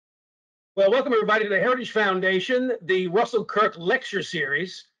Well, welcome everybody to the Heritage Foundation, the Russell Kirk Lecture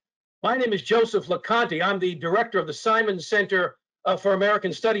Series. My name is Joseph LeConte. I'm the director of the Simon Center for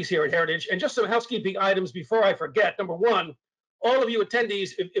American Studies here at Heritage. And just some housekeeping items before I forget. Number one, all of you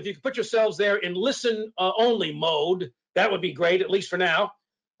attendees, if you could put yourselves there in listen-only mode, that would be great, at least for now.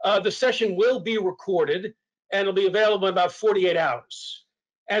 The session will be recorded and it'll be available in about 48 hours.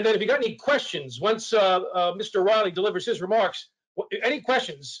 And then if you got any questions, once Mr. Reilly delivers his remarks, any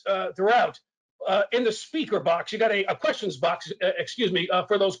questions throughout, in the speaker box, you got a questions box,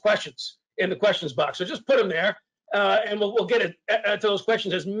 for those questions in the questions box. So just put them there, and we'll get to those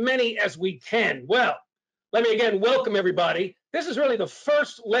questions, as many as we can. Well, let me again welcome everybody. This is really the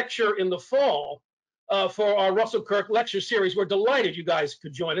first lecture in the fall for our Russell Kirk lecture series. We're delighted you guys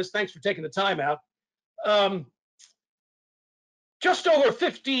could join us. Thanks for taking the time out. Just over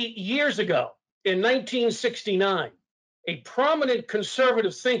 50 years ago, in 1969, a prominent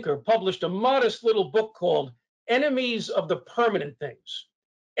conservative thinker published a modest little book called Enemies of the Permanent Things.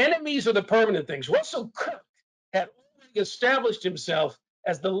 Enemies of the Permanent Things. Russell Kirk had already established himself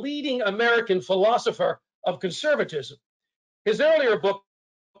as the leading American philosopher of conservatism. His earlier book,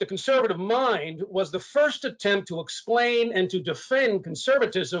 The Conservative Mind, was the first attempt to explain and to defend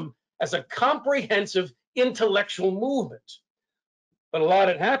conservatism as a comprehensive intellectual movement. But a lot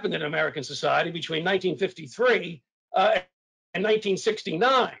had happened in American society between 1953 and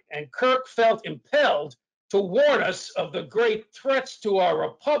 1969, and Kirk felt impelled to warn us of the great threats to our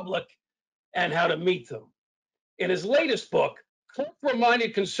republic and how to meet them. In his latest book, Kirk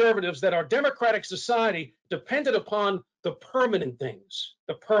reminded conservatives that our democratic society depended upon the permanent things,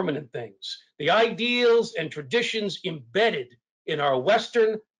 the ideals and traditions embedded in our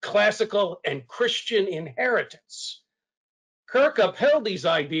Western, classical, and Christian inheritance. Kirk upheld these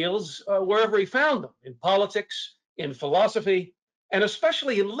ideals wherever he found them, in politics, in philosophy, and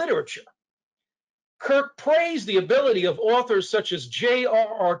especially in literature. Kirk praised the ability of authors such as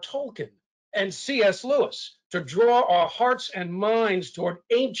J.R.R. Tolkien and C.S. Lewis to draw our hearts and minds toward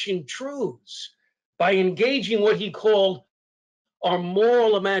ancient truths by engaging what he called our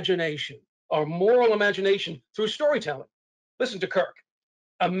moral imagination through storytelling. Listen to Kirk.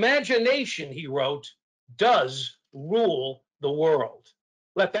 Imagination, he wrote, does rule the world.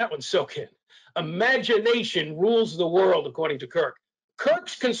 Let that one soak in. Imagination rules the world, according to Kirk.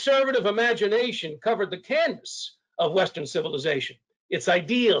 Kirk's conservative imagination covered the canvas of Western civilization, its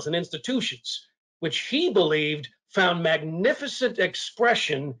ideals and institutions, which he believed found magnificent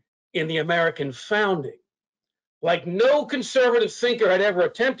expression in the American founding. Like no conservative thinker had ever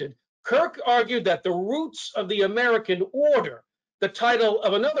attempted, Kirk argued that the roots of the American order, the title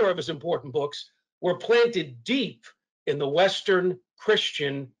of another of his important books, were planted deep in the Western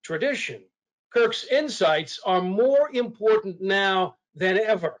Christian tradition. Kirk's insights are more important now than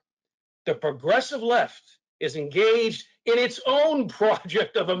ever. The progressive left is engaged in its own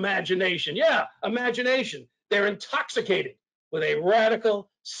project of imagination. Yeah, imagination. They're intoxicated with a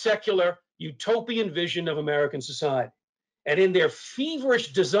radical, secular, utopian vision of American society. And in their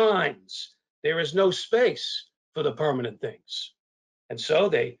feverish designs, there is no space for the permanent things. And so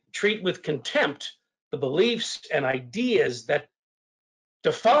they treat with contempt the beliefs and ideas that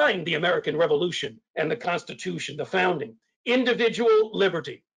define the American Revolution and the Constitution, the founding: individual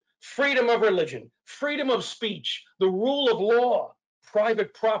liberty, freedom of religion, freedom of speech, the rule of law,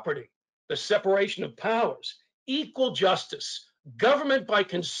 private property, the separation of powers, equal justice, government by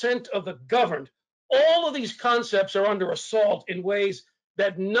consent of the governed. All of these concepts are under assault in ways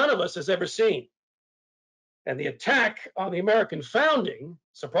that none of us has ever seen. And the attack on the American founding,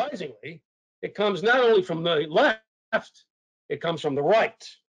 surprisingly, it comes not only from the left, it comes from the right.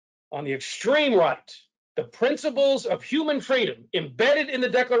 On the extreme right, the principles of human freedom embedded in the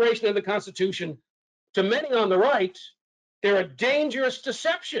Declaration of the Constitution, to many on the right, they're a dangerous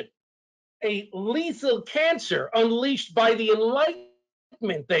deception, a lethal cancer unleashed by the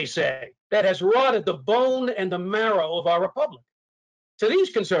Enlightenment, they say, that has rotted the bone and the marrow of our republic. To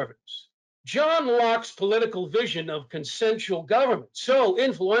these conservatives, John Locke's political vision of consensual government, so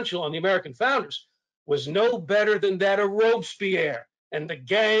influential on the American founders, was no better than that of Robespierre and the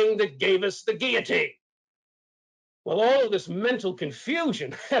gang that gave us the guillotine. Well, all of this mental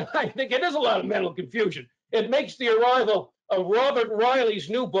confusion, and I think it is a lot of mental confusion, it makes the arrival of Robert Reilly's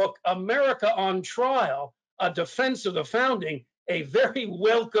new book, America on Trial, A Defense of the Founding, a very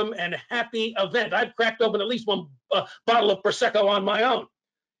welcome and happy event. I've cracked open at least one bottle of Prosecco on my own.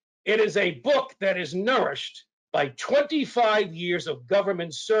 It is a book that is nourished by 25 years of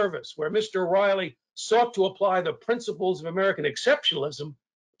government service, where Mr. Reilly sought to apply the principles of American exceptionalism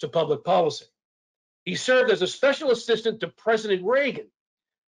to public policy. He served as a special assistant to President Reagan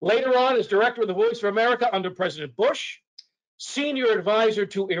Later on, as director of the Voice of America under President Bush, senior advisor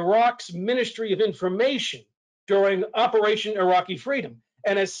to Iraq's Ministry of Information during Operation Iraqi Freedom,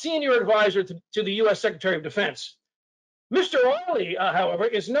 and as senior advisor to the U.S. Secretary of Defense. Mr. Reilly, however,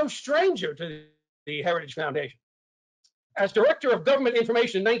 is no stranger to the Heritage Foundation. As director of government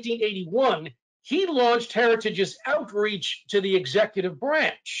information in 1981, he launched Heritage's outreach to the executive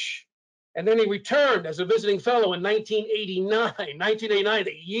branch. And then he returned as a visiting fellow in 1989,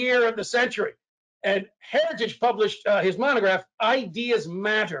 the year of the century. And Heritage published his monograph, Ideas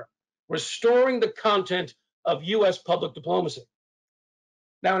Matter, Restoring the Content of U.S. Public Diplomacy.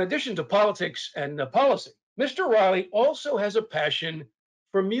 Now, in addition to politics and policy, Mr. Reilly also has a passion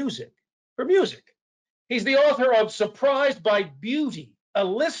for music. He's the author of Surprised by Beauty, a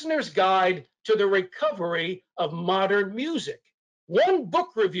listener's guide to the recovery of modern music. One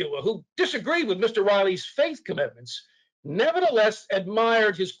book reviewer who disagreed with Mr. Reilly's faith commitments nevertheless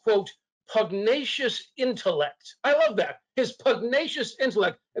admired his, quote, pugnacious intellect. I love that, his pugnacious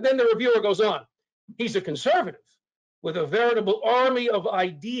intellect. And then the reviewer goes on. He's a conservative with a veritable army of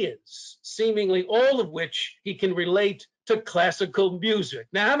ideas, seemingly all of which he can relate to classical music.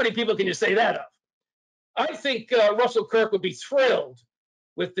 Now, how many people can you say that of? I think Russell Kirk would be thrilled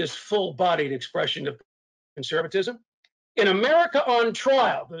with this full-bodied expression of conservatism. In America on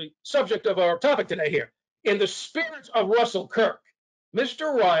Trial, the subject of our topic today here, in the spirit of Russell Kirk,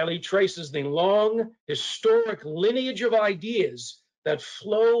 Mr. Reilly traces the long, historic lineage of ideas that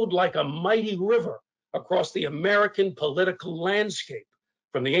flowed like a mighty river across the American political landscape,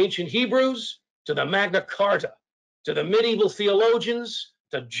 from the ancient Hebrews to the Magna Carta, to the medieval theologians,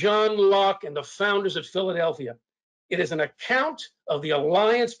 to John Locke and the founders of Philadelphia. It is an account of the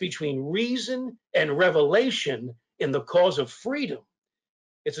alliance between reason and revelation in the cause of freedom.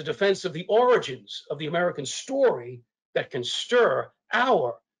 It's a defense of the origins of the American story that can stir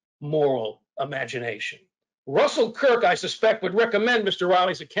our moral imagination. Russell Kirk, I suspect, would recommend Mr.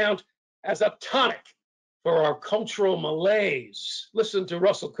 Reilly's account as a tonic for our cultural malaise. Listen to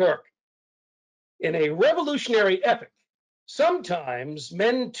Russell Kirk. In a revolutionary epic, sometimes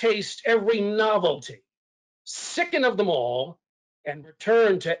men taste every novelty, sicken of them all, and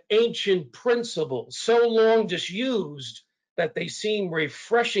return to ancient principles so long disused that they seem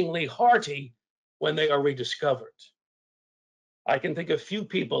refreshingly hearty when they are rediscovered. I can think of few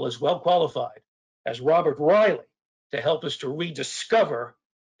people as well qualified as Robert Reilly to help us to rediscover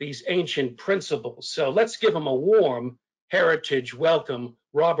these ancient principles. So let's give him a warm Heritage welcome,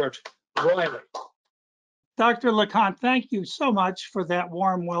 Robert Reilly. Dr. LeConte, thank you so much for that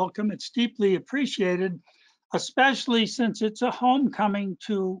warm welcome. It's deeply appreciated, especially since it's a homecoming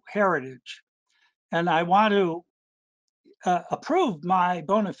to Heritage. And I want to approve my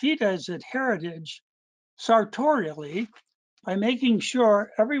bona fides at Heritage sartorially by making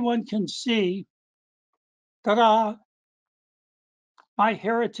sure everyone can see, ta-da, my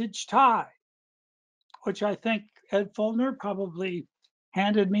Heritage tie, which I think Ed Fulner probably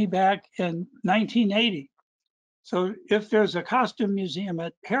handed me back in 1980. So if there's a costume museum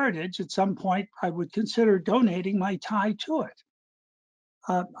at Heritage, at some point, I would consider donating my tie to it.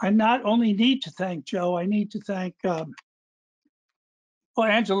 I not only need to thank Joe, I need to thank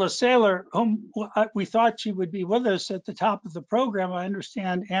Angela Saylor, whom we thought she would be with us at the top of the program. I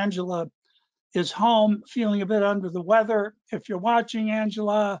understand Angela is home feeling a bit under the weather. If you're watching,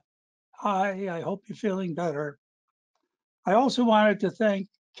 Angela, hi, I hope you're feeling better. I also wanted to thank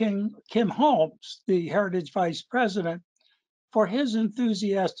Kim Holmes, the Heritage Vice President, for his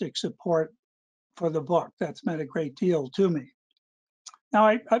enthusiastic support for the book. That's meant a great deal to me. Now,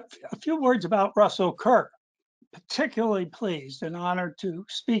 a few words about Russell Kirk. Particularly pleased and honored to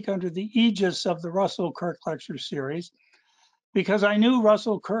speak under the aegis of the Russell Kirk Lecture Series because I knew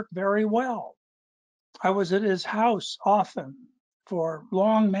Russell Kirk very well. I was at his house often for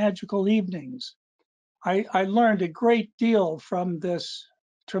long magical evenings. I learned a great deal from this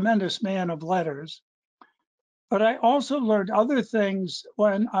tremendous man of letters, but I also learned other things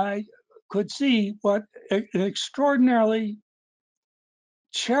when I could see what an extraordinarily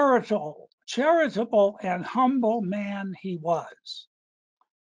charitable and humble man he was,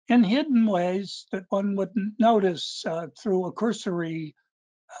 in hidden ways that one wouldn't notice through a cursory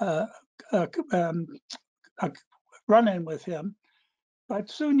run-in with him. But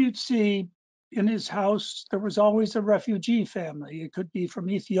soon you'd see in his house, there was always a refugee family. It could be from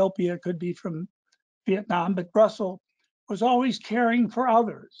Ethiopia, it could be from Vietnam, but Russell was always caring for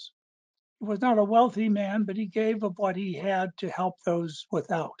others. He was not a wealthy man, but he gave of what he had to help those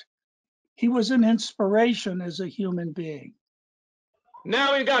without. He was an inspiration as a human being.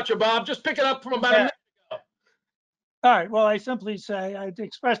 Now we got you, Bob. Just pick it up from about a minute ago. All right, well, I simply say I'd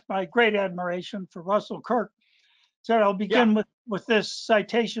expressed my great admiration for Russell Kirk. So I'll Yeah, begin with this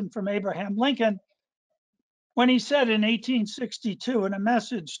citation from Abraham Lincoln when he said in 1862 in a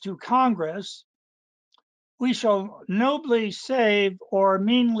message to Congress, "We shall nobly save or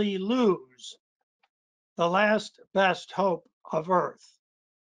meanly lose the last best hope of earth."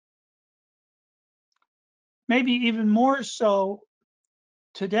 Maybe even more so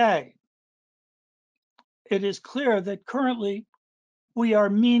today. It is clear that currently we are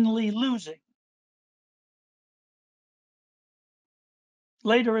meanly losing.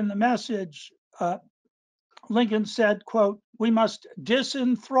 Later in the message, Lincoln said, quote, "We must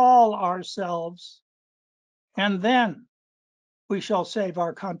disenthrall ourselves and then we shall save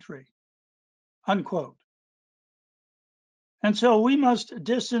our country," unquote. And so we must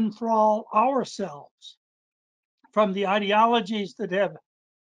disenthrall ourselves from the ideologies that have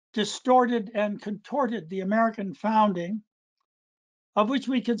distorted and contorted the American founding, of which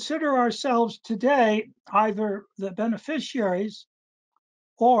we consider ourselves today either the beneficiaries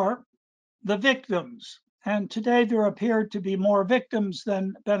or the victims. And today there appear to be more victims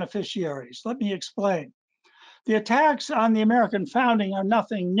than beneficiaries. Let me explain. The attacks on the American founding are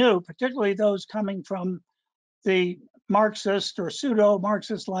nothing new, particularly those coming from the Marxist or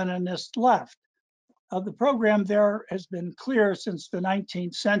pseudo-Marxist-Leninist left. The program there has been clear since the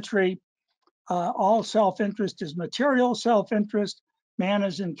 19th century. All self-interest is material self-interest. Man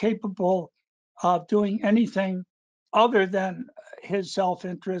is incapable of doing anything other than his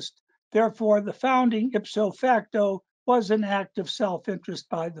self-interest. Therefore, the founding ipso facto was an act of self-interest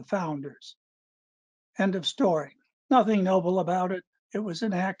by the founders. End of story. Nothing noble about it. It was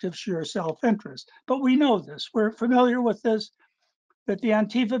an act of sheer self-interest. But we know this. We're familiar with this, that the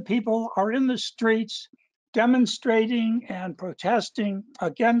Antifa people are in the streets demonstrating and protesting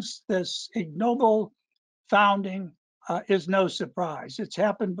against this ignoble founding is no surprise. It's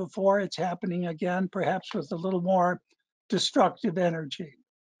happened before. It's happening again, perhaps with a little more destructive energy.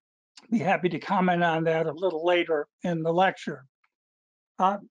 Be happy to comment on that a little later in the lecture.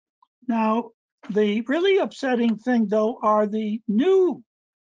 Now, the really upsetting thing, though, are the new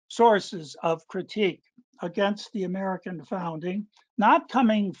sources of critique against the American founding, not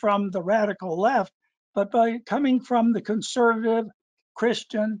coming from the radical left, but coming from the conservative,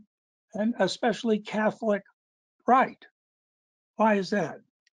 Christian, and especially Catholic right. Why is that?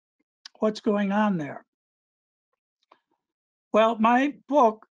 What's going on there? Well, my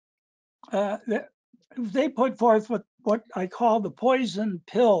book, they put forth what I call the poison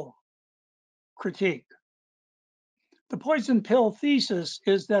pill critique. The poison pill thesis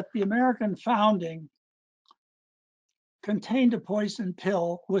is that the American founding contained a poison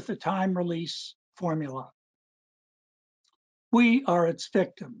pill with a time release formula. We are its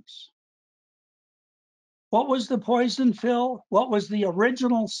victims. What was the poison pill? What was the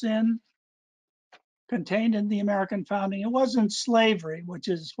original sin contained in the American founding? It wasn't slavery, which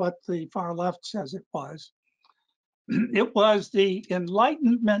is what the far left says it was. It was the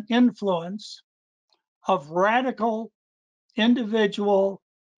Enlightenment influence of radical individual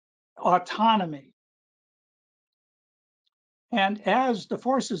autonomy. And as the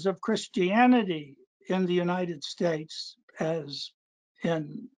forces of Christianity in the United States, as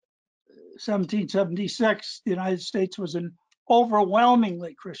in 1776, the United States was an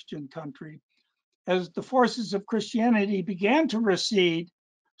overwhelmingly Christian country. As the forces of Christianity began to recede,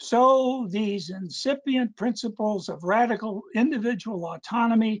 so these incipient principles of radical individual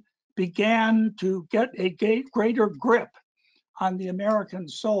autonomy began to get a greater grip on the American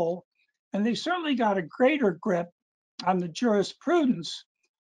soul. And they certainly got a greater grip on the jurisprudence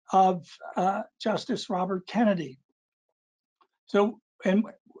of Justice Robert Kennedy. So, and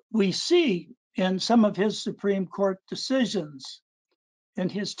we see in some of his Supreme Court decisions, in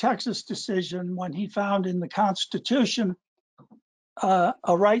his Texas decision, when he found in the Constitution a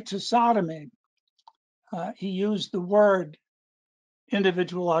right to sodomy, he used the word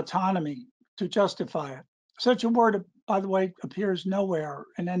individual autonomy to justify it. Such a word, by the way, appears nowhere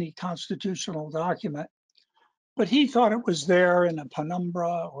in any constitutional document. But he thought it was there in a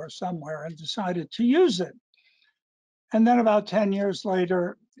penumbra or somewhere and decided to use it. And then about 10 years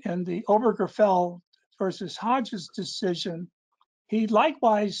later, in the Obergefell versus Hodges decision, he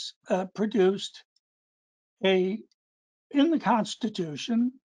likewise produced in the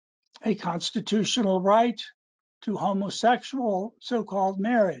Constitution, a constitutional right to homosexual so-called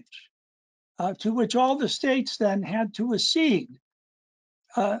marriage, to which all the states then had to accede.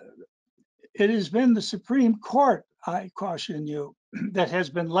 It has been the Supreme Court, I caution you, that has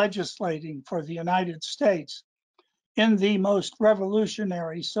been legislating for the United States in the most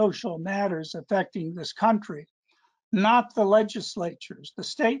revolutionary social matters affecting this country. not the legislatures, the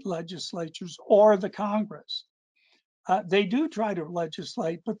state legislatures or the Congress. They do try to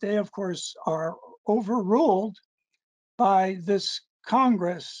legislate, but they, of course, are overruled by this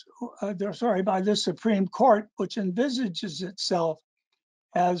Congress, by this Supreme Court, which envisages itself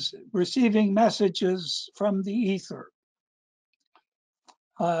as receiving messages from the ether.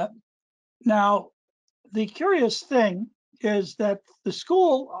 Now, the curious thing is that the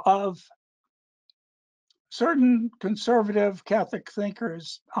school of certain conservative Catholic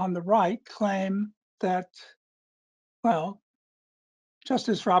thinkers on the right claim that, well,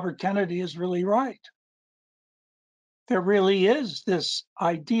 Justice Robert Kennedy is really right. There really is this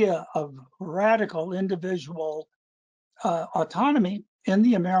idea of radical individual autonomy in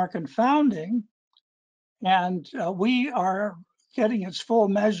the American founding, and we are getting its full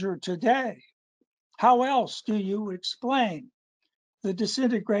measure today. How else do you explain the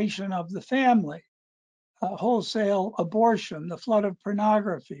disintegration of the family, wholesale abortion, the flood of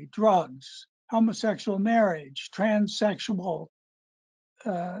pornography, drugs, homosexual marriage, transsexual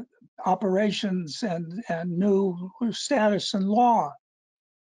operations, and new status and law?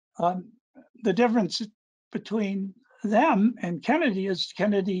 The difference between them and Kennedy is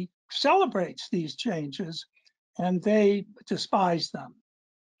Kennedy celebrates these changes and they despise them.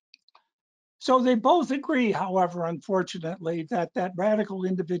 So they both agree, however, unfortunately, that radical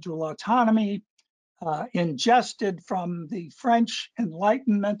individual autonomy ingested from the French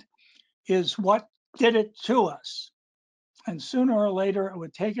Enlightenment is what did it to us. And sooner or later, it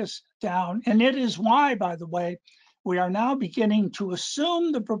would take us down. And it is why, by the way, we are now beginning to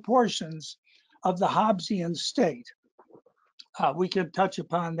assume the proportions of the Hobbesian state. We can touch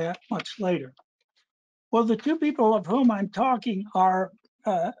upon that much later. Well, the two people of whom I'm talking are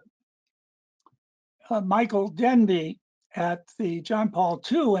Michael Denby at the John Paul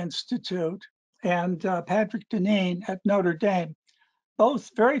II Institute and Patrick Deneen at Notre Dame,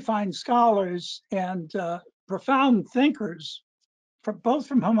 both very fine scholars and profound thinkers, both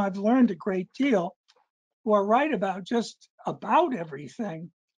from whom I've learned a great deal, who are right about just about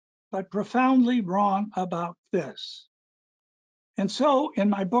everything, but profoundly wrong about this. And so in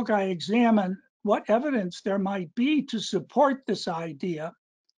my book, I examine what evidence there might be to support this idea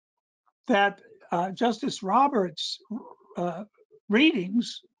that Justice Roberts'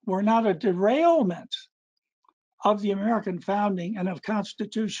 readings were not a derailment of the American founding and of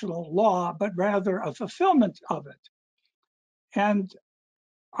constitutional law, but rather a fulfillment of it. And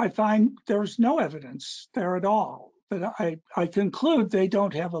I find there's no evidence there at all. But I conclude they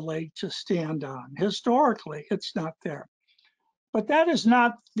don't have a leg to stand on. Historically, it's not there. But that is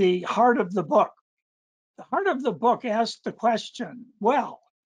not the heart of the book. The heart of the book asks the question, well,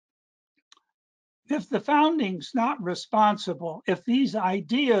 if the founding's not responsible, if these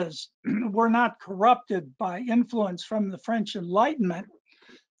ideas were not corrupted by influence from the French Enlightenment,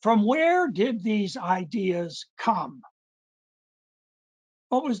 from where did these ideas come?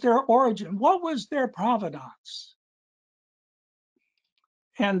 What was their origin? What was their provenance?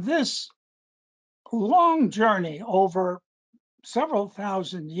 And this long journey over several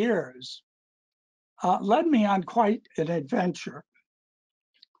thousand years led me on quite an adventure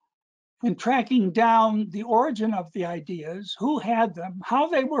in tracking down the origin of the ideas, who had them, how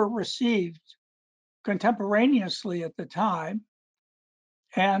they were received contemporaneously at the time,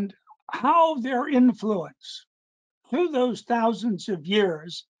 and how their influence through those thousands of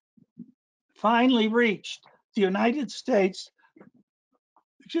years finally reached the United States,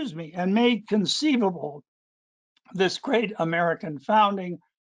 and made conceivable this great American founding,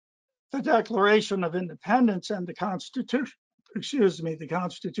 the Declaration of Independence and the Constitution, the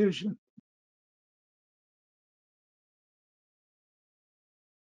Constitution.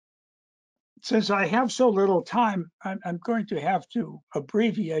 Since I have so little time, I'm going to have to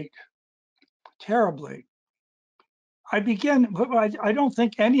abbreviate terribly. I don't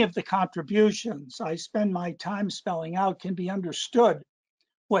think any of the contributions I spend my time spelling out can be understood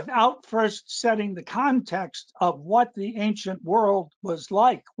without first setting the context of what the ancient world was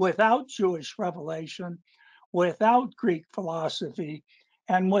like without Jewish revelation, without Greek philosophy,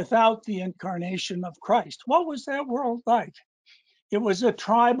 and without the incarnation of Christ. What was that world like? It was a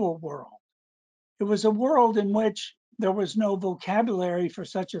tribal world. It was a world in which there was no vocabulary for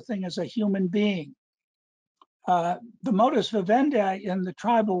such a thing as a human being. The modus vivendi in the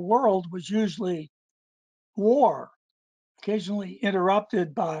tribal world was usually war, occasionally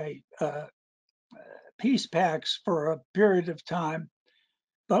interrupted by peace pacts for a period of time.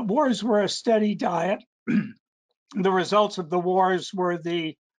 But wars were a steady diet. The results of the wars were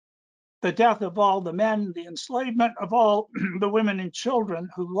the death of all the men, the enslavement of all the women and children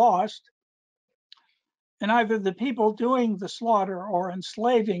who lost. And either the people doing the slaughter or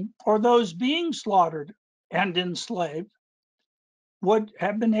enslaving, or those being slaughtered and enslaved, would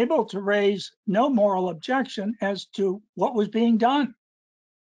have been able to raise no moral objection as to what was being done,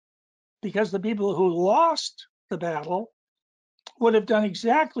 because the people who lost the battle would have done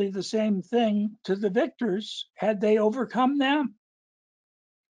exactly the same thing to the victors had they overcome them.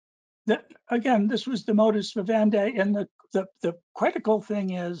 Again, this was the modus vivendi, and the critical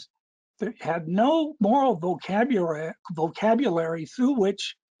thing is they had no moral vocabulary through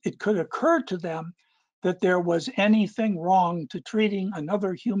which it could occur to them that there was anything wrong to treating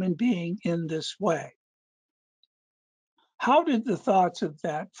another human being in this way. How did the thoughts of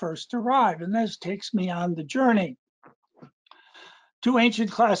that first arrive? And this takes me on the journey to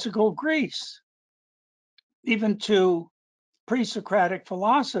ancient classical Greece, even to pre-Socratic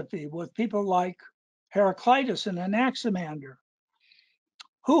philosophy with people like Heraclitus and Anaximander,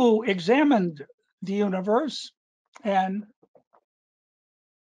 who examined the universe and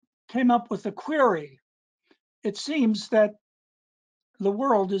came up with a query. It seems that the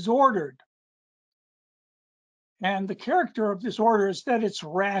world is ordered, and the character of this order is that it's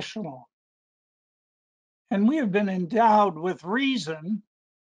rational. And we have been endowed with reason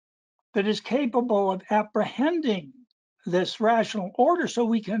that is capable of apprehending this rational order so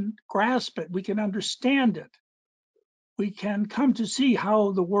we can grasp it, we can understand it, we can come to see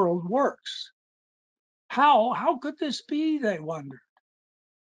how the world works. How could this be, they wondered.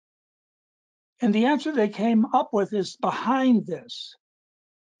 And the answer they came up with is behind this,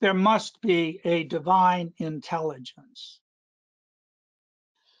 there must be a divine intelligence.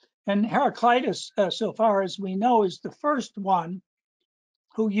 And Heraclitus, so far as we know, is the first one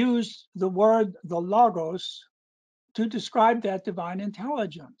who used the word, the logos, to describe that divine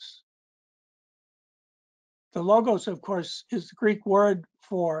intelligence. The logos, of course, is the Greek word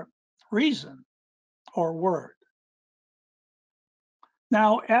for reason or word.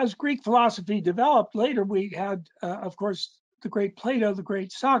 Now, as Greek philosophy developed later, we had, of course, the great Plato, the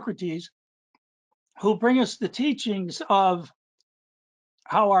great Socrates, who bring us the teachings of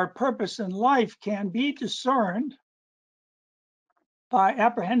how our purpose in life can be discerned by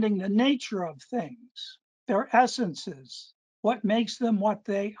apprehending the nature of things, their essences, what makes them what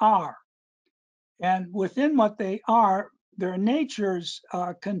they are. And within what they are, their natures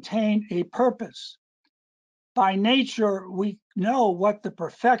contain a purpose. By nature, we know what the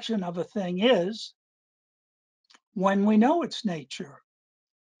perfection of a thing is when we know its nature.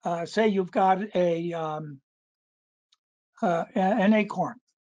 Say you've got an acorn.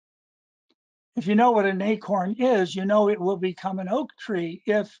 If you know what an acorn is, you know it will become an oak tree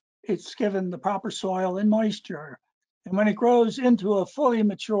if it's given the proper soil and moisture. And when it grows into a fully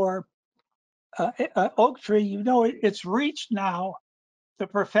mature oak tree, you know it's reached now the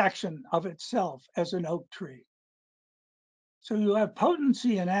perfection of itself as an oak tree. So you have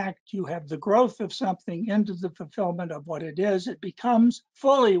potency in act, you have the growth of something into the fulfillment of what it is. It becomes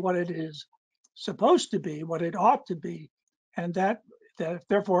fully what it is supposed to be, what it ought to be, and that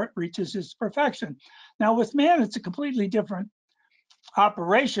therefore it reaches its perfection. Now with man, it's a completely different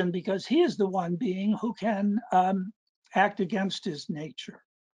operation because he is the one being who can act against his nature.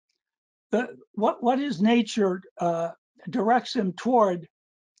 What his nature directs him toward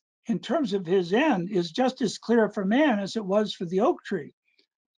in terms of his end is just as clear for man as it was for the oak tree.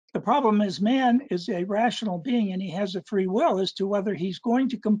 The problem is man is a rational being and he has a free will as to whether he's going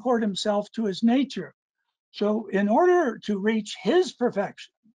to comport himself to his nature. So in order to reach his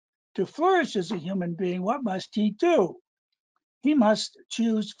perfection, to flourish as a human being, what must he do? He must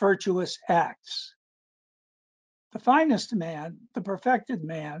choose virtuous acts. The finest man, the perfected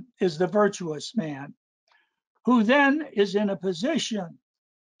man, is the virtuous man, who then is in a position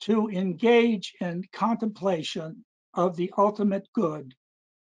to engage in contemplation of the ultimate good,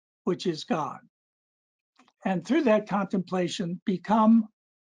 which is God. And through that contemplation, become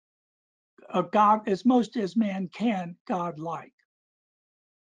a God as most as man can, God-like.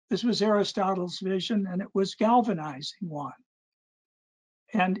 This was Aristotle's vision, and it was galvanizing one.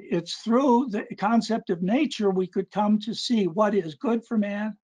 And it's through the concept of nature we could come to see what is good for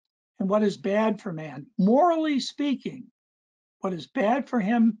man and what is bad for man. Morally speaking, what is bad for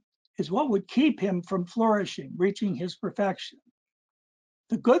him is what would keep him from flourishing, reaching his perfection.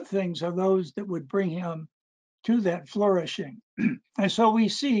 The good things are those that would bring him to that flourishing. And so we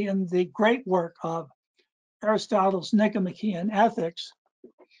see in the great work of Aristotle's Nicomachean Ethics,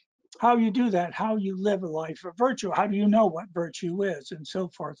 how you do that, how you live a life of virtue, how do you know what virtue is, and so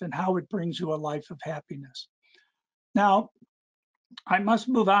forth, and how it brings you a life of happiness. Now, I must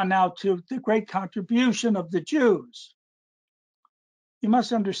move on now to the great contribution of the Jews. You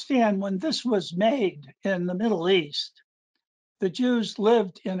must understand, when this was made in the Middle East, the Jews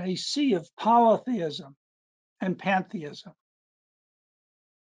lived in a sea of polytheism and pantheism.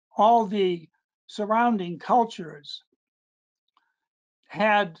 All the surrounding cultures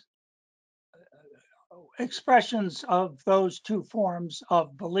had expressions of those two forms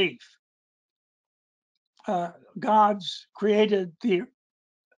of belief. Gods created the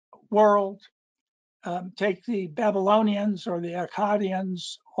world. Take the Babylonians or the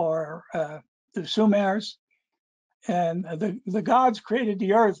Akkadians or the Sumers, and the gods created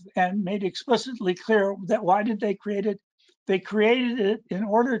the earth and made explicitly clear that why did they create it? They created it in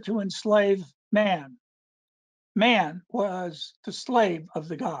order to enslave man. Man was the slave of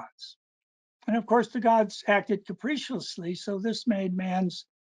the gods. And of course, the gods acted capriciously, so this made man's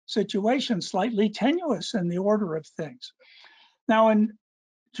situation slightly tenuous in the order of things. Now, in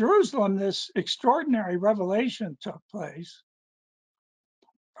Jerusalem, this extraordinary revelation took place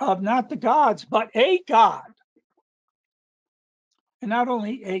of not the gods, but a God. And not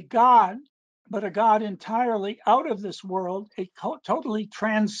only a God, but a God entirely out of this world, a totally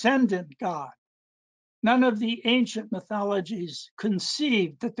transcendent God. None of the ancient mythologies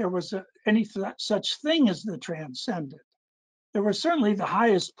conceived that there was any such thing as the transcendent. There was certainly the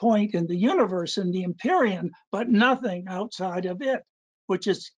highest point in the universe in the Empyrean, but nothing outside of it, which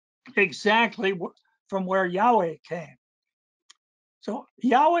is exactly from where Yahweh came. So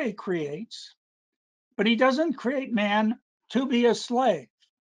Yahweh creates, but he doesn't create man to be a slave.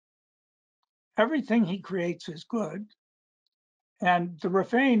 Everything he creates is good. And the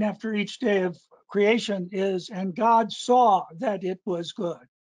refrain after each day of creation is, and God saw that it was good.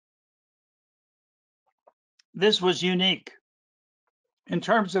 This was unique in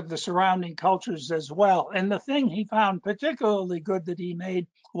terms of the surrounding cultures as well. And the thing he found particularly good that he made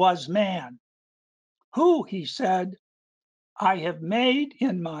was man, who, he said, I have made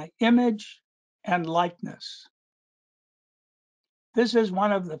in my image and likeness. This is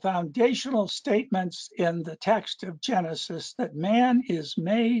one of the foundational statements in the text of Genesis, that man is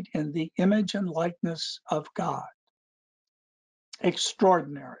made in the image and likeness of God.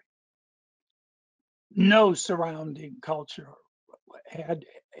 Extraordinary. No surrounding culture had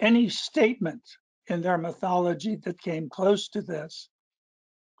any statement in their mythology that came close to this.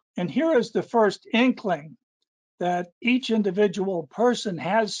 And here is the first inkling that each individual person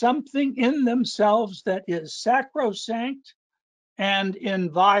has something in themselves that is sacrosanct and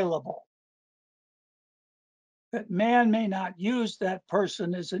inviolable. That man may not use that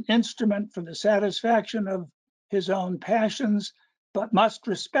person as an instrument for the satisfaction of his own passions, but must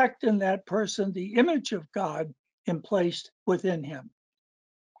respect in that person the image of God emplaced within him.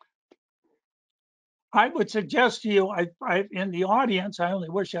 I would suggest to you, in the audience, I only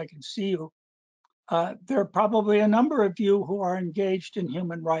wish I could see you, there are probably a number of you who are engaged in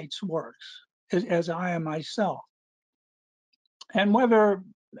human rights works, as I am myself. And whether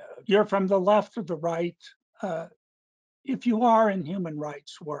you're from the left or the right, if you are in human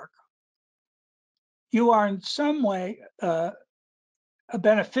rights work, you are in some way a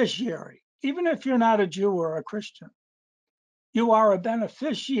beneficiary, even if you're not a Jew or a Christian. You are a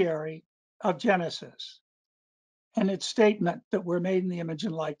beneficiary of Genesis and its statement that we're made in the image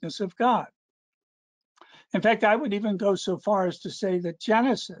and likeness of God. In fact, I would even go so far as to say that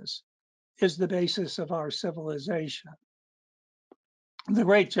Genesis is the basis of our civilization. The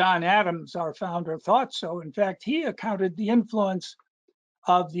great John Adams, our founder, thought so. In fact, he accounted the influence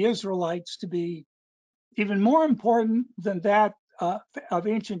of the Israelites to be even more important than that of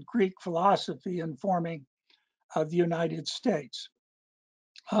ancient Greek philosophy in forming the United States,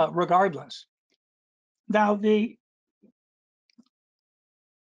 regardless. Now, the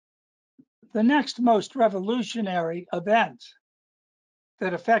next most revolutionary event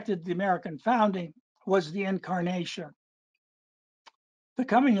that affected the American founding was the incarnation, the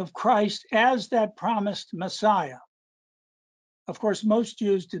coming of Christ as that promised Messiah. Of course, most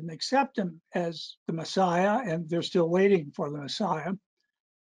Jews didn't accept him as the Messiah, and they're still waiting for the Messiah.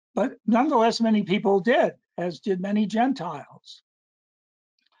 But nonetheless, many people did, as did many Gentiles.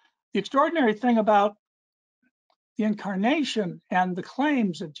 The extraordinary thing about the incarnation and the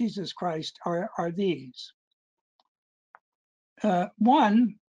claims of Jesus Christ are these.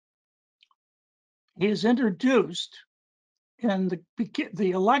 One, he is introduced in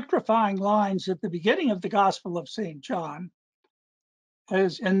the electrifying lines at the beginning of the Gospel of St. John,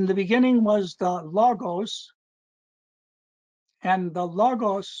 as in the beginning was the Logos, and the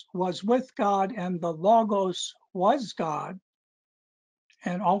Logos was with God, and the Logos was God,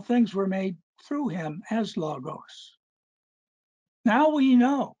 and all things were made through him as Logos. Now we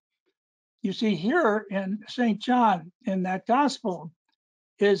know. You see, here in St. John, in that Gospel,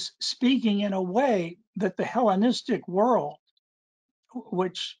 is speaking in a way that the Hellenistic world,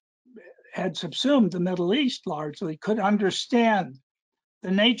 which had subsumed the Middle East largely, could understand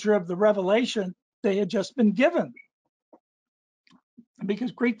the nature of the revelation they had just been given.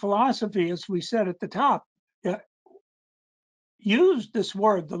 Because Greek philosophy, as we said at the top, used this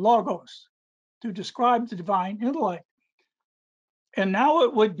word, the logos, to describe the divine intellect. And now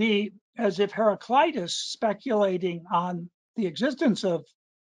it would be as if Heraclitus, speculating on the existence of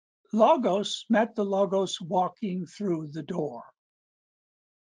logos, met the logos walking through the door.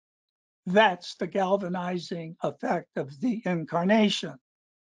 That's the galvanizing effect of the incarnation.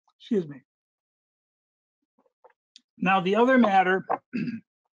 Excuse me. Now, the other matter,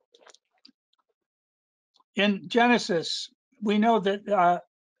 in Genesis, we know that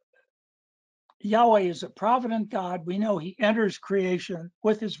Yahweh is a provident God. We know he enters creation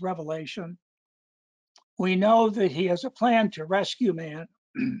with his revelation. We know that he has a plan to rescue man.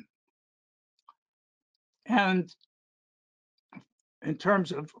 And in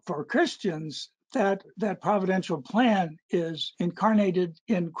terms of, for Christians, that providential plan is incarnated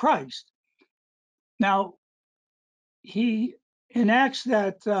in Christ. Now, he enacts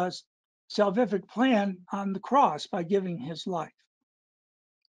that salvific plan on the cross by giving his life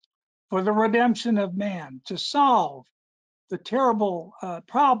for the redemption of man, to solve the terrible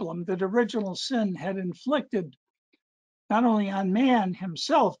problem that original sin had inflicted not only on man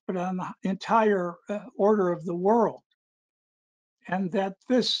himself, but on the entire order of the world. And that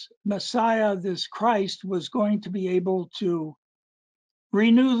this Messiah, this Christ, was going to be able to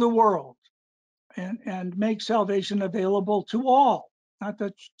renew the world and make salvation available to all, not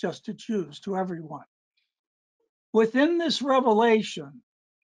just to Jews, to everyone. Within this revelation,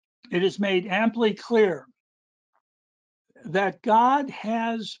 it is made amply clear that God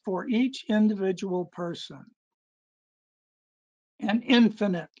has for each individual person an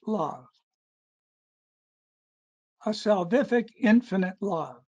infinite love, a salvific infinite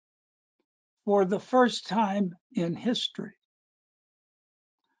love for the first time in history.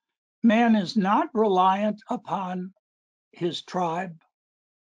 Man is not reliant upon his tribe,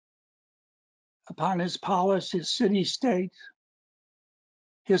 upon his polis, his city-state,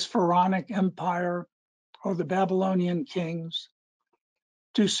 his pharaonic empire, or the Babylonian kings,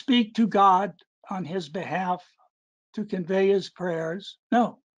 to speak to God on his behalf, to convey his prayers.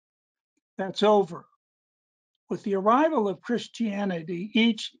 No, that's over. With the arrival of Christianity,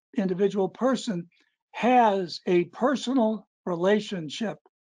 each individual person has a personal relationship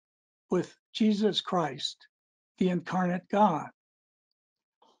with Jesus Christ, the incarnate God.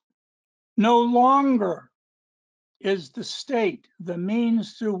 No longer is the state the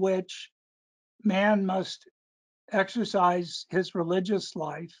means through which man must exercise his religious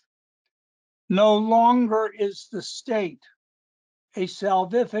life. No longer is the state a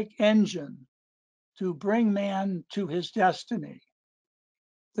salvific engine to bring man to his destiny.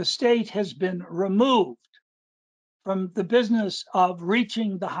 The state has been removed from the business of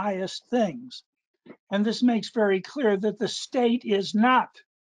reaching the highest things. And this makes very clear that the state is not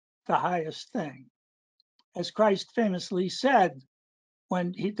the highest thing. As Christ famously said,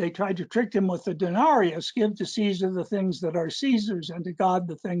 when they tried to trick him with the denarius, give to Caesar the things that are Caesar's and to God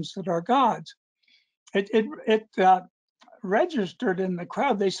the things that are God's. It registered in the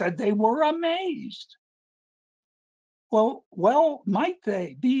crowd. They said they were amazed. Well, might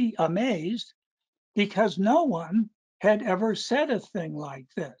they be amazed, because no one had ever said a thing like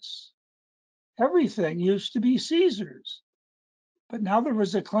this. Everything used to be Caesar's, but now there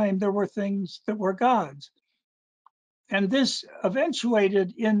was a claim there were things that were God's. And this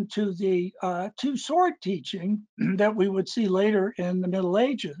eventuated into the two-sword teaching that we would see later in the Middle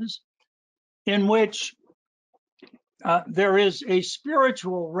Ages, in which there is a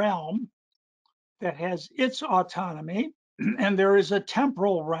spiritual realm that has its autonomy, and there is a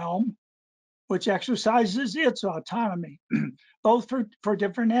temporal realm which exercises its autonomy, both for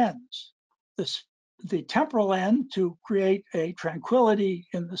different ends. The temporal end to create a tranquility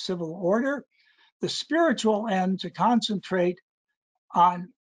in the civil order, the spiritual end to concentrate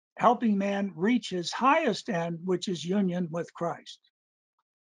on helping man reach his highest end, which is union with Christ.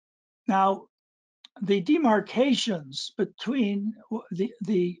 Now, the demarcations between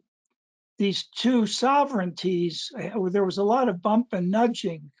these two sovereignties, there was a lot of bump and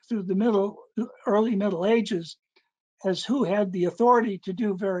nudging through the early Middle Ages as who had the authority to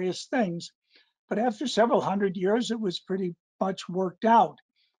do various things. But after several hundred years, it was pretty much worked out.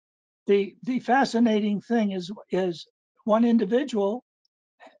 The fascinating thing is one individual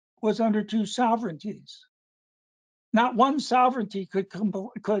was under two sovereignties. Not one sovereignty could claim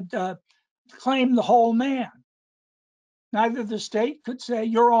the whole man. Neither the state could say,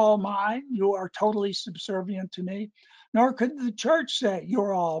 you're all mine, you are totally subservient to me, nor could the church say,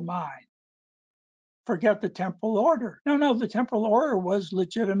 you're all mine. Forget the temporal order. No, the temporal order was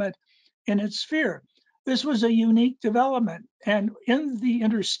legitimate in its sphere. This was a unique development. And in the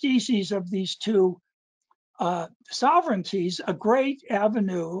interstices of these two sovereignties, a great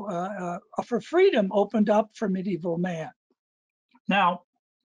avenue for freedom opened up for medieval man. Now,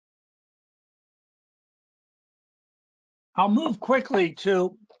 I'll move quickly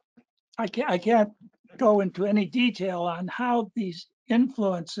to, I can't go into any detail on how these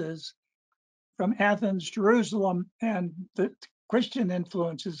influences from Athens, Jerusalem, and the Christian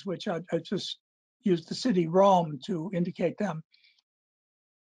influences, which I just used the city Rome to indicate them,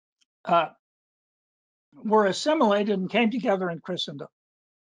 were assimilated and came together in Christendom.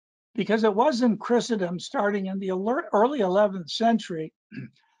 Because it was in Christendom, starting in the early 11th century,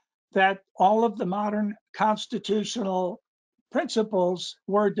 that all of the modern constitutional principles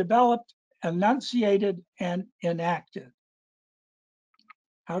were developed, enunciated, and enacted.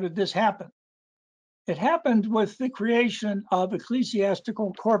 How did this happen? It happened with the creation of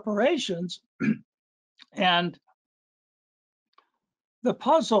ecclesiastical corporations and the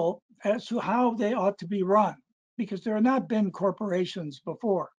puzzle as to how they ought to be run, because there had not been corporations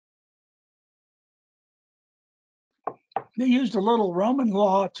before. They used a little Roman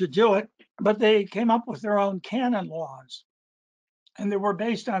law to do it, but they came up with their own canon laws. And they were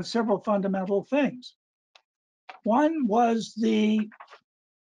based on several fundamental things. One was the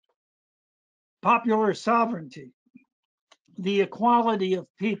popular sovereignty, the equality of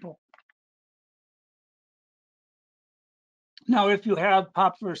people. Now, if you have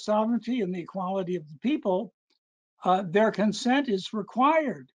popular sovereignty and the equality of the people, their consent is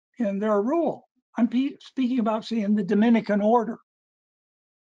required in their rule. I'm speaking about, say, in the Dominican order.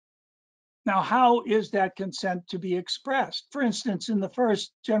 Now, how is that consent to be expressed? For instance, in the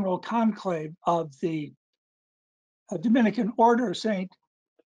first general conclave of the Dominican order, St.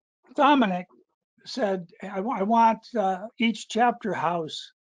 Dominic said, I want each chapter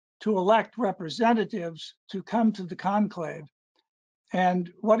house to elect representatives to come to the conclave. And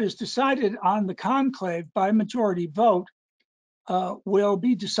what is decided on the conclave by majority vote will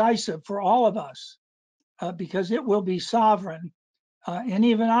be decisive for all of us because it will be sovereign. And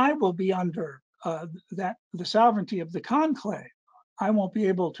even I will be under the sovereignty of the conclave. I won't be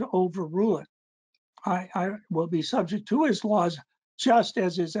able to overrule it. I will be subject to his laws just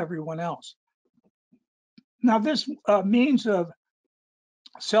as is everyone else. Now, this means of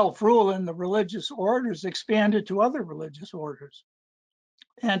self-rule in the religious orders expanded to other religious orders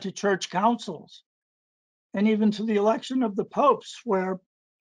and to church councils, and even to the election of the popes, where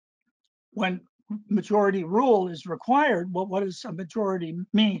when majority rule is required, well, what does a majority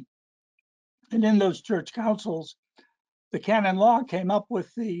mean? And in those church councils, the canon law came up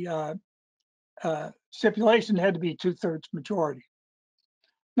with the stipulation had to be 2/3 majority.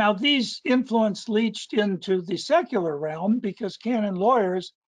 Now, these influence leached into the secular realm because canon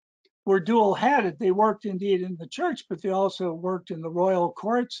lawyers were dual-hatted. They worked indeed in the church, but they also worked in the royal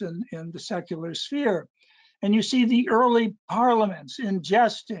courts and in the secular sphere. And you see the early parliaments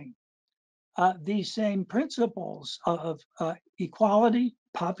ingesting these same principles of equality,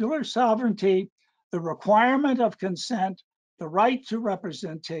 popular sovereignty, the requirement of consent, the right to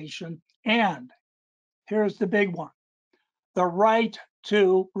representation, and here's the big one, the right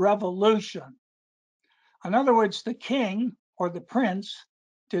to revolution. In other words, the king or the prince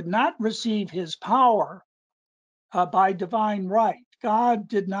did not receive his power by divine right. God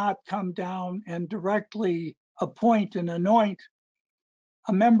did not come down and directly appoint and anoint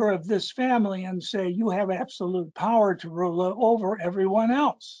a member of this family and say, you have absolute power to rule over everyone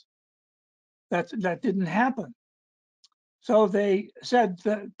else. That didn't happen. So they said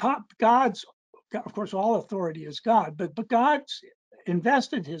that God's, of course, all authority is God, but God's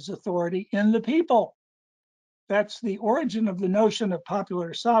invested his authority in the people. That's the origin of the notion of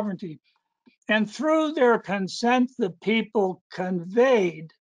popular sovereignty. And through their consent, the people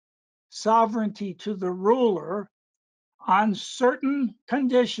conveyed sovereignty to the ruler on certain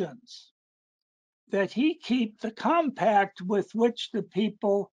conditions, that he keep the compact with which the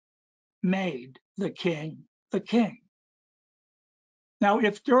people made the king the king. Now,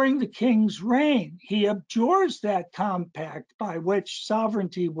 if during the king's reign he abjures that compact by which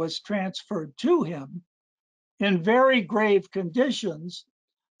sovereignty was transferred to him, in very grave conditions,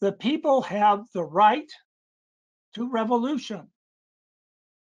 the people have the right to revolution.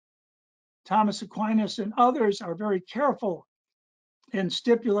 Thomas Aquinas and others are very careful in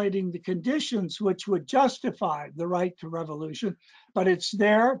stipulating the conditions which would justify the right to revolution, but it's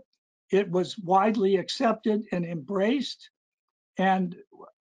there It was widely accepted and embraced. And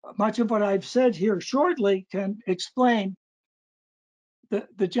much of what I've said here shortly can explain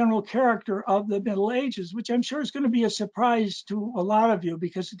the general character of the Middle Ages, which I'm sure is going to be a surprise to a lot of you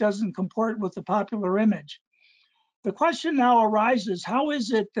because it doesn't comport with the popular image. The question now arises, how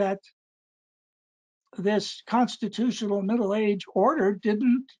is it that this constitutional Middle Age order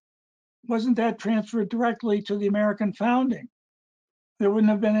wasn't that transferred directly to the American founding? There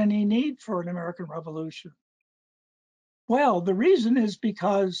wouldn't have been any need for an American Revolution. Well, the reason is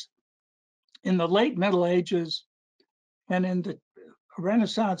because in the late Middle Ages and in the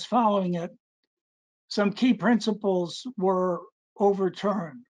Renaissance following it, some key principles were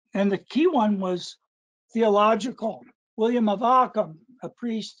overturned. And the key one was theological. William of Ockham, a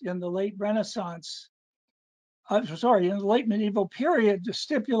priest in the late Renaissance, in the late medieval period,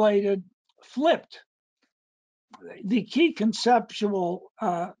 flipped the key conceptual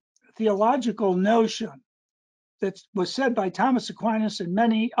theological notion that was said by Thomas Aquinas and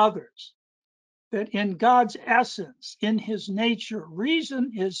many others, that in God's essence, in his nature,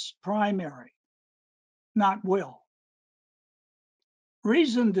 reason is primary, not will.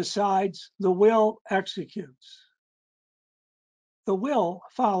 Reason decides, the will executes. The will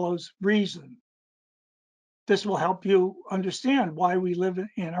follows reason. This will help you understand why we live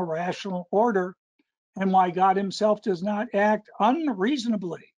in a rational order and why God himself does not act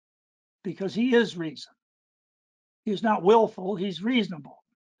unreasonably, because he is reason. He's not willful, he's reasonable.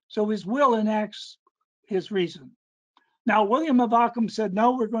 So his will enacts his reason. Now, William of Ockham said,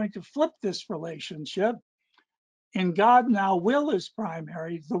 no, we're going to flip this relationship. In God now, will is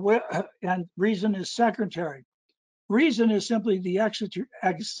primary, and reason is secondary. Reason is simply the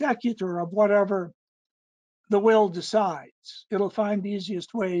executor of whatever the will decides. It'll find the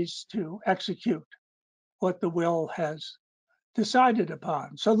easiest ways to execute what the will has decided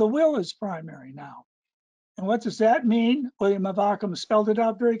upon. So the will is primary now. And what does that mean? William of Ockham spelled it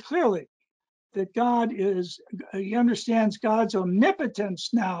out very clearly, that he understands God's omnipotence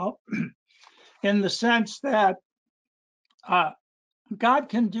now in the sense that God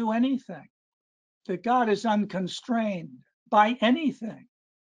can do anything, that God is unconstrained by anything,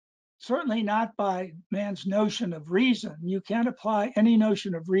 certainly not by man's notion of reason. You can't apply any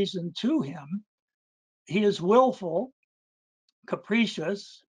notion of reason to him. He is willful,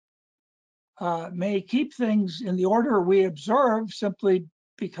 capricious, may keep things in the order we observe simply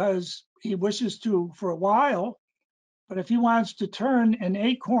because he wishes to for a while. But if he wants to turn an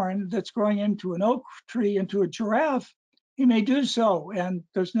acorn that's growing into an oak tree into a giraffe, he may do so, and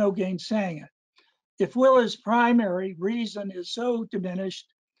there's no gainsaying it. If will is primary, reason is so diminished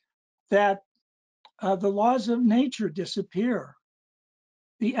that the laws of nature disappear.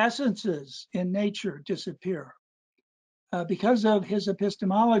 The essences in nature disappear. Because of his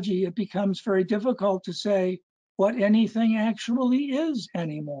epistemology, it becomes very difficult to say what anything actually is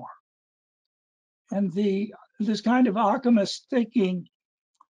anymore. And this kind of Ockhamist thinking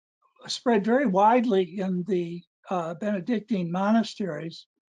spread very widely in the Benedictine monasteries.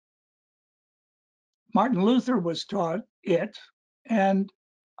 Martin Luther was taught it, and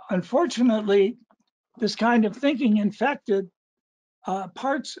unfortunately, this kind of thinking infected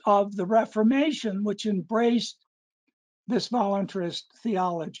parts of the Reformation, which embraced this voluntarist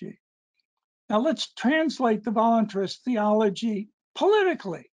theology. Now let's translate the voluntarist theology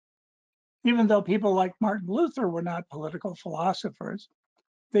politically. Even though people like Martin Luther were not political philosophers,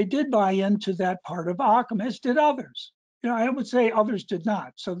 they did buy into that part of Occam, as did others. I would say others did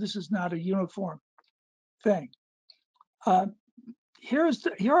not, so this is not a uniform thing. Here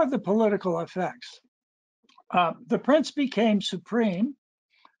are the political effects. The prince became supreme.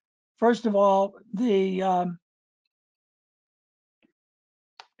 First of all, the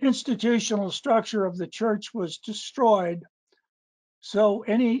institutional structure of the church was destroyed. So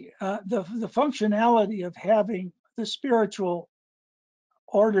the functionality of having the spiritual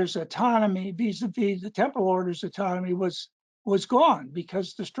order's autonomy vis-a-vis the temporal order's autonomy was gone,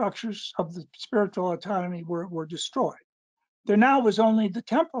 because the structures of the spiritual autonomy were destroyed. There now was only the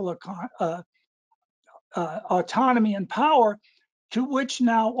temporal autonomy and power, to which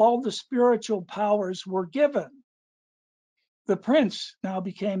now all the spiritual powers were given. The prince now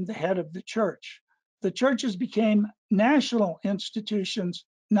became the head of the church. The churches became national institutions,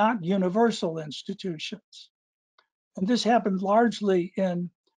 not universal institutions. And this happened largely in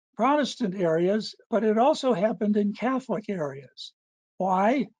Protestant areas, but it also happened in Catholic areas.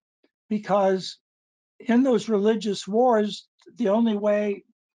 Why? Because in those religious wars, the only way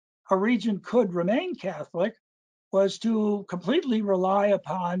a region could remain Catholic was to completely rely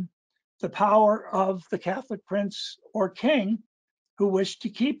upon the power of the Catholic prince or king, who wished to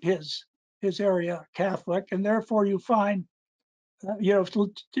keep his area Catholic, and therefore you find,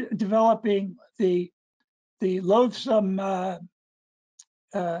 developing the loathsome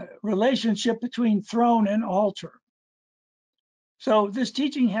relationship between throne and altar. So this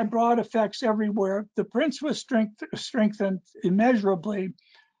teaching had broad effects everywhere. The prince was strengthened immeasurably.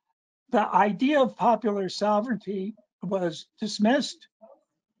 The idea of popular sovereignty was dismissed.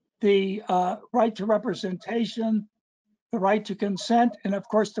 The right to representation, the right to consent, and of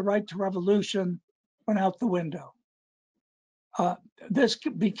course the right to revolution went out the window. This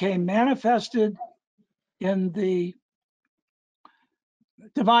became manifested in the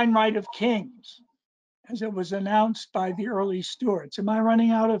divine right of kings, as it was announced by the early Stuarts. Am I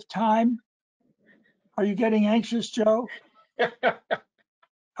running out of time? Are you getting anxious, Joe? All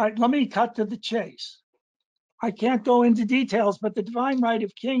right, let me cut to the chase. I can't go into details, but the divine right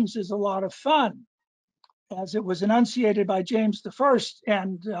of kings is a lot of fun, as it was enunciated by James I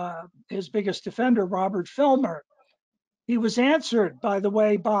and his biggest defender, Robert Filmer. He was answered, by the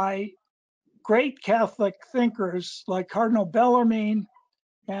way, by great Catholic thinkers like Cardinal Bellarmine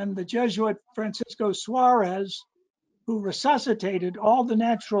and the Jesuit Francisco Suarez, who resuscitated all the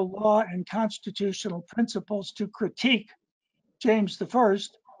natural law and constitutional principles to critique James I.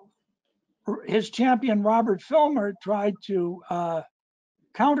 His champion, Robert Filmer, tried to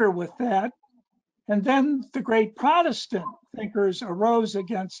counter with that. And then the great Protestant thinkers arose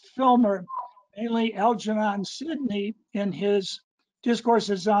against Filmer, mainly Algernon Sidney in his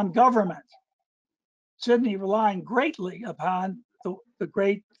discourses on government. Sidney relying greatly upon the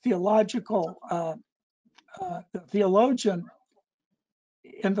great theologian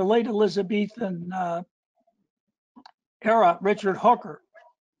in the late Elizabethan era, Richard Hooker.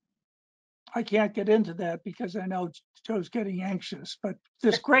 I can't get into that because I know Joe's getting anxious, but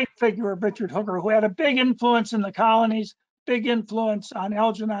this great figure of Richard Hooker, who had a big influence in the colonies, big influence on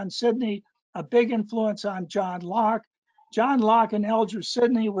Algernon Sidney, a big influence on John Locke. John Locke and Alger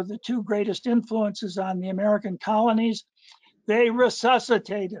Sidney were the two greatest influences on the American colonies. They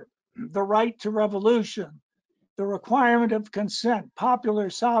resuscitated the right to revolution, the requirement of consent, popular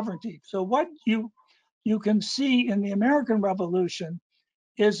sovereignty. So what you can see in the American Revolution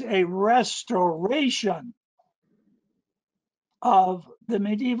is a restoration of the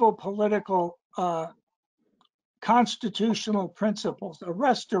medieval political constitutional principles, a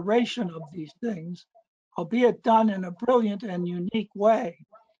restoration of these things, albeit done in a brilliant and unique way.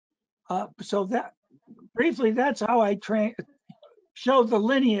 So that briefly, that's how I show the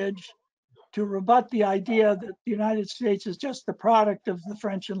lineage to rebut the idea that the United States is just the product of the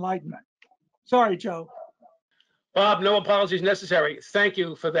French Enlightenment. Sorry, Joe. Bob, no apologies necessary. Thank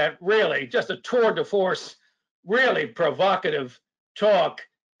you for that. Really, just a tour de force, really provocative talk.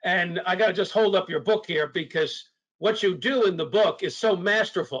 And I got to just hold up your book here because what you do in the book is so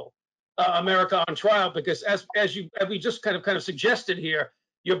masterful, America on Trial, because as we just kind of suggested here,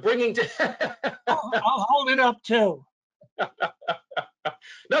 you're bringing to... I'll hold it up too.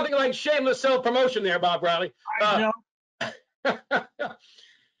 Nothing like shameless self-promotion there, Bob Reilly.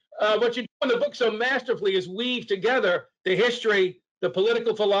 What you do in the book so masterfully is weave together the history, the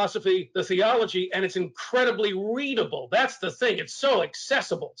political philosophy, the theology, and it's incredibly readable. That's the thing. It's so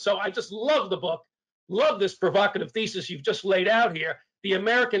accessible. So I just love the book, love this provocative thesis you've just laid out here, the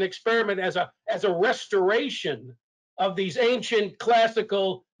American experiment as a restoration of these ancient,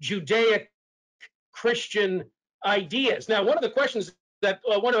 classical, Judaic, Christian ideas. Now, one of the questions that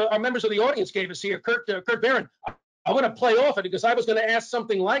one of our members of the audience gave us here, Kirk Barron, I want to play off it because I was going to ask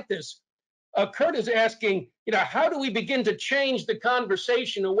something like this. Kurt is asking, how do we begin to change the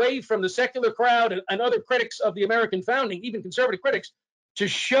conversation away from the secular crowd and other critics of the American founding, even conservative critics, to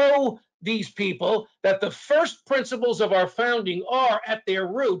show these people that the first principles of our founding are at their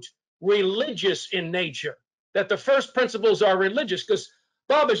root religious in nature, that the first principles are religious? Because,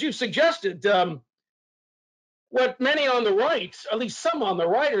 Bob, as you suggested, what many on the right, at least some on the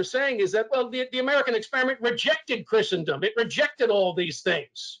right, are saying is that, well, the American experiment rejected Christendom. It rejected all these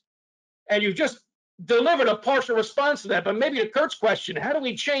things. And you've just delivered a partial response to that. But maybe to Kurt's question, how do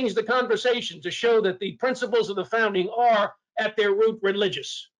we change the conversation to show that the principles of the founding are at their root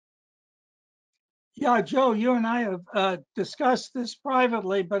religious? Yeah, Joe, you and I have discussed this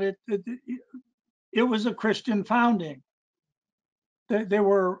privately, but it was a Christian founding. There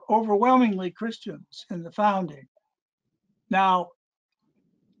were overwhelmingly Christians in the founding. Now,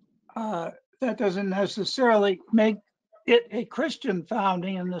 that doesn't necessarily make it a Christian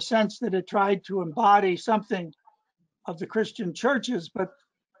founding in the sense that it tried to embody something of the Christian churches, but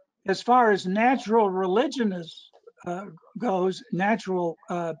as far as natural religion goes, natural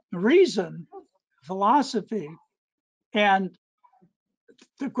reason, philosophy, and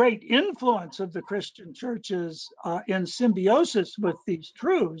the great influence of the Christian churches in symbiosis with these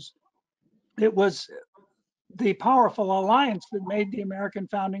truths, it was the powerful alliance that made the American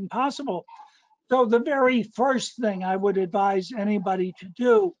founding possible. So the very first thing I would advise anybody to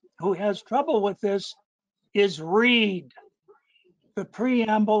do who has trouble with this is read the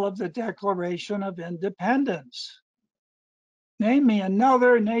preamble of the Declaration of Independence. Name me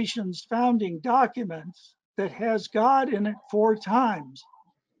another nation's founding document that has God in it 4 times.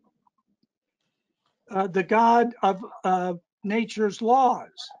 The God of nature's laws.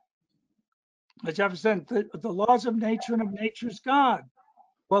 As Jefferson said, the laws of nature and of nature's God.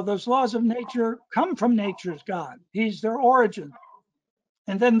 Well, those laws of nature come from nature's God. He's their origin.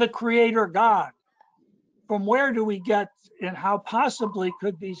 And then the creator God. From where do we get, and how possibly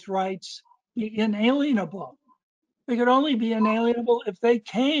could these rights be inalienable? They could only be inalienable if they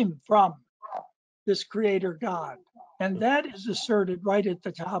came from this creator God. And that is asserted right at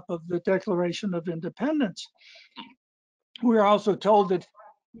the top of the Declaration of Independence. We're also told that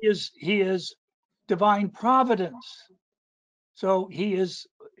he is divine providence. So he is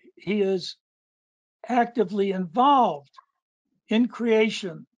actively involved in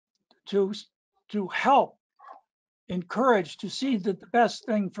creation to help, encourage, to see that the best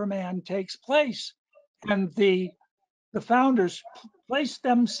thing for man takes place. And the founders placed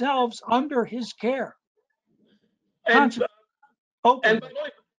themselves under his care. And Open.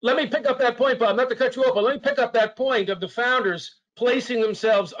 let me pick up that point, Bob, not to cut you off, but let me pick up that point of the founders placing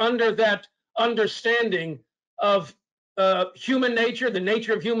themselves under that understanding of human nature, the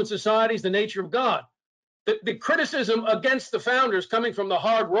nature of human societies, the nature of God. The criticism against the founders coming from the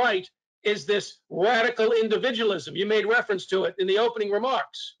hard right is this radical individualism. You made reference to it in the opening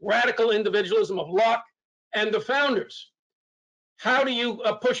remarks. Radical individualism of Locke and the founders. How do you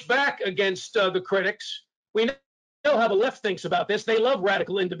push back against the critics? We know how the left thinks about this. They love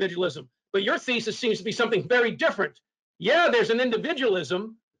radical individualism. But your thesis seems to be something very different. Yeah, there's an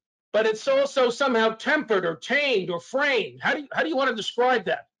individualism, but it's also somehow tempered or tamed or framed. How do you want to describe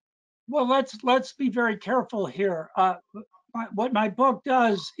that? Well, let's be very careful here. What my book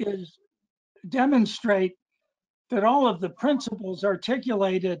does is demonstrate that all of the principles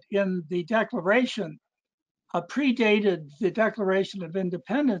articulated in the Declaration predated the Declaration of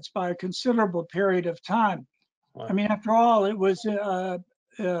Independence by a considerable period of time. Wow. I mean, after all, it was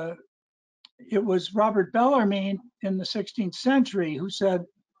Robert Bellarmine in the 16th century who said,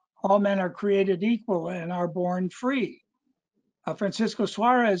 all men are created equal and are born free. Francisco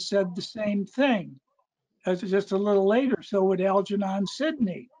Suarez said the same thing, just a little later. So would Algernon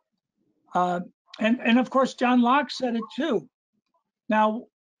Sidney. And of course, John Locke said it too. Now,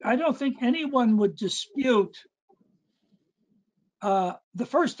 I don't think anyone would dispute the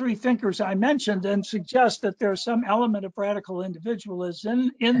first 3 thinkers I mentioned and suggest that there's some element of radical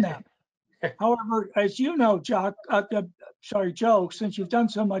individualism in them. However, as you know, Joe, since you've done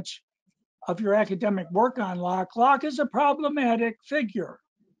so much of your academic work on Locke, Locke is a problematic figure.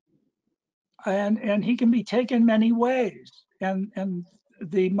 And he can be taken many ways. And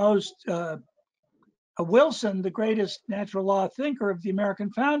the most, Wilson, the greatest natural law thinker of the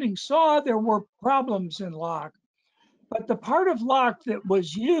American founding, saw there were problems in Locke. But the part of Locke that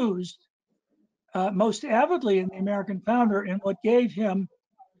was used most avidly in the American founder and what gave him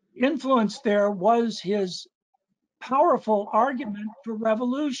influence there was his powerful argument for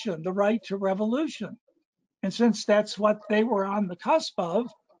revolution, the right to revolution. And since that's what they were on the cusp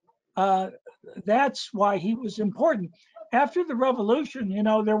of, that's why he was important. After the revolution, you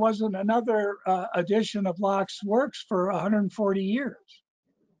know, there wasn't another edition of Locke's works for 140 years.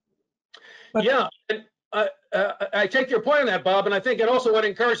 But yeah, and I take your point on that, Bob, and I think it also want to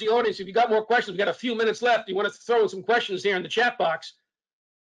encourage the audience, if you got more questions, we've got a few minutes left, you want to throw in some questions here in the chat box.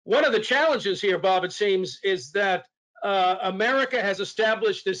 One of the challenges here, Bob, it seems, is that America has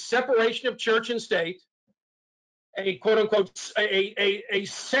established this separation of church and state, a quote unquote, a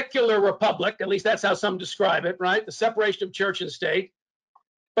secular republic, at least that's how some describe it, right? The separation of church and state.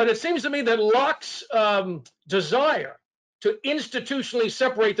 But it seems to me that Locke's desire to institutionally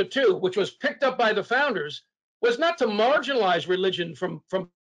separate the two, which was picked up by the founders, was not to marginalize religion from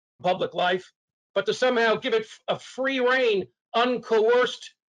public life, but to somehow give it a free rein, uncoerced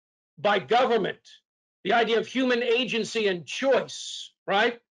by government. The idea of human agency and choice,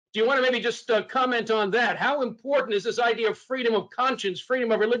 right? Do you want to maybe just comment on that? How important is this idea of freedom of conscience,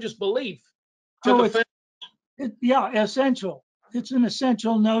 freedom of religious belief to yeah, essential. It's an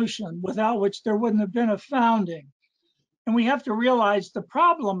essential notion without which there wouldn't have been a founding. And we have to realize the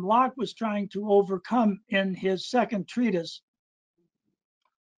problem Locke was trying to overcome in his second treatise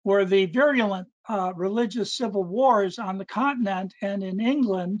were the virulent religious civil wars on the continent and in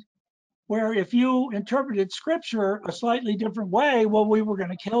England, where if you interpreted scripture a slightly different way, well, we were going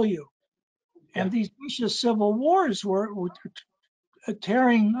to kill you. Yeah. And these vicious civil wars were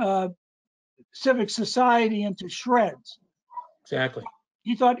tearing civic society into shreds. Exactly.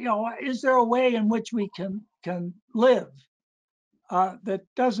 He thought, is there a way in which we can live that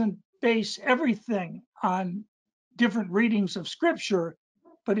doesn't base everything on different readings of scripture,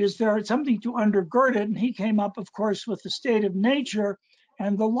 but is there something to undergird it? And he came up, of course, with the state of nature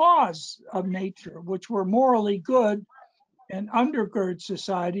and the laws of nature, which were morally good and undergird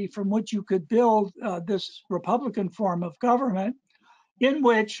society, from which you could build this Republican form of government, in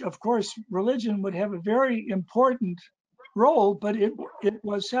which, of course, religion would have a very important role, but it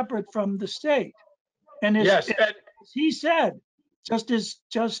was separate from the state. And as he said, just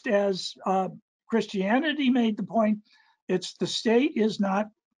as Christianity made the point, it's the state is not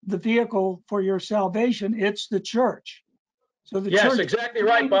the vehicle for your salvation, it's the church. So the church exactly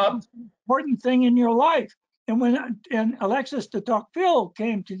right, Bob. is an important thing in your life. And when Alexis de Tocqueville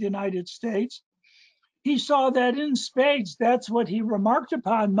came to the United States, he saw that in spades. That's what he remarked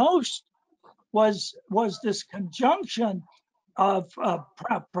upon most, was this conjunction of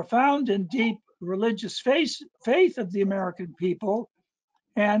profound and deep religious faith of the American people,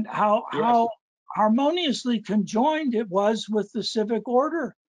 and how harmoniously conjoined it was with the civic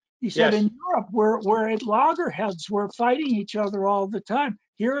order. He said in Europe, we're at loggerheads, we're fighting each other all the time.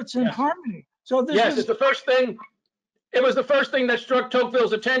 Here it's in harmony. So this it's the first thing. It was the first thing that struck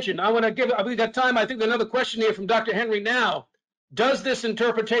Tocqueville's attention. I want to give, we got time. I think another question here from Dr. Henry now. Does this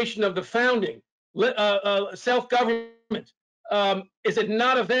interpretation of the founding, self-government, is it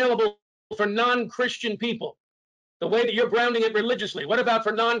not available for non-Christian people? The way that you're grounding it religiously. What about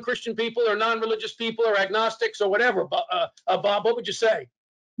for non-Christian people or non-religious people or agnostics or whatever? Bob, what would you say?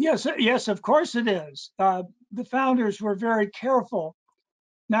 Yes, of course it is. The founders were very careful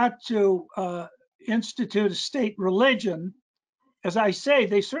not to institute a state religion. As I say,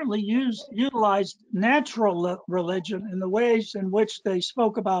 they certainly utilized natural religion in the ways in which they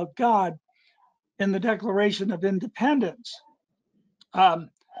spoke about God in the Declaration of Independence. And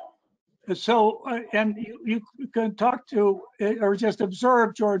you can talk to or just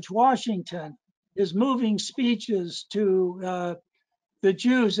observe George Washington, his moving speeches to the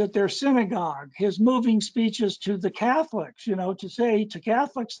Jews at their synagogue, his moving speeches to the Catholics, to say to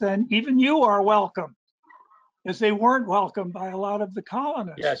Catholics then, even you are welcome, as they weren't welcomed by a lot of the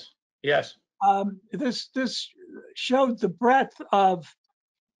colonists. Yes. This showed the breadth of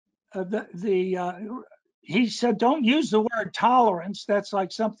he said, don't use the word tolerance. That's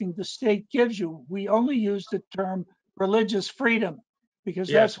like something the state gives you. We only use the term religious freedom because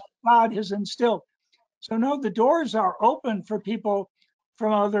that's what God has instilled. So no, the doors are open for people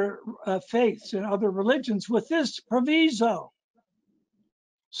from other faiths and other religions with this proviso.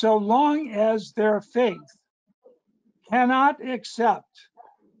 So long as their faith cannot accept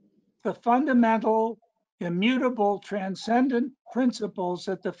the fundamental, immutable, transcendent principles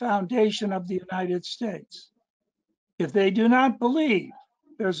at the foundation of the United States. If they do not believe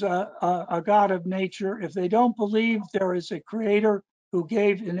there's a God of nature, if they don't believe there is a creator who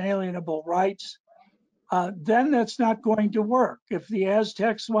gave inalienable rights, then that's not going to work. If the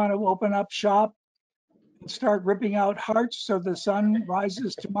Aztecs want to open up shop and start ripping out hearts so the sun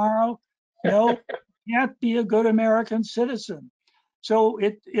rises tomorrow, no, you can't be a good American citizen. So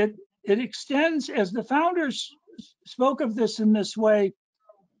it extends, as the founders spoke of this in this way,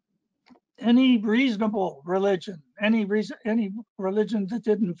 any reasonable religion, any religion that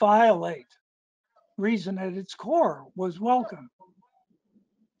didn't violate reason at its core was welcome.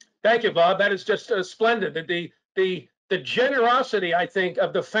 Thank you, Bob. That is just splendid. The generosity, I think,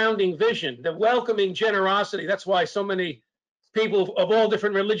 of the founding vision, the welcoming generosity. That's why so many people of all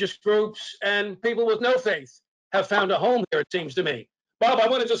different religious groups and people with no faith have found a home here, it seems to me. Bob, I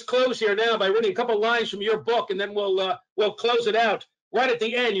want to just close here now by reading a couple of lines from your book, and then we'll close it out. Right at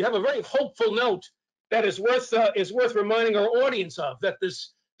the end, you have a very hopeful note that is worth reminding our audience of, that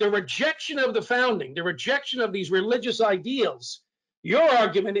the rejection of the founding, the rejection of these religious ideals, your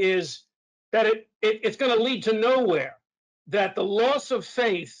argument is that it's going to lead to nowhere, that the loss of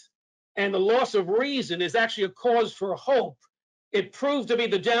faith and the loss of reason is actually a cause for hope. It proved to be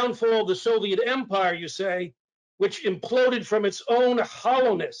the downfall of the Soviet Empire, you say, which imploded from its own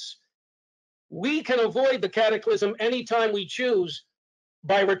hollowness. We can avoid the cataclysm anytime we choose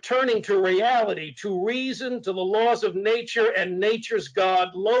by returning to reality, to reason, to the laws of nature and nature's God.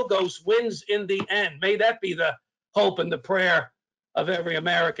 Logos wins in the end. May that be the hope and the prayer of every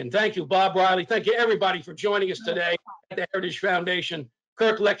American. Thank you, Bob Reilly. Thank you, everybody, for joining us today at the Heritage Foundation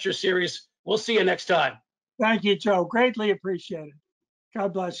Kirk Lecture Series. We'll see you next time. Thank you, Joe. Greatly appreciated.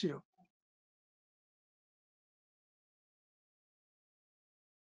 God bless you.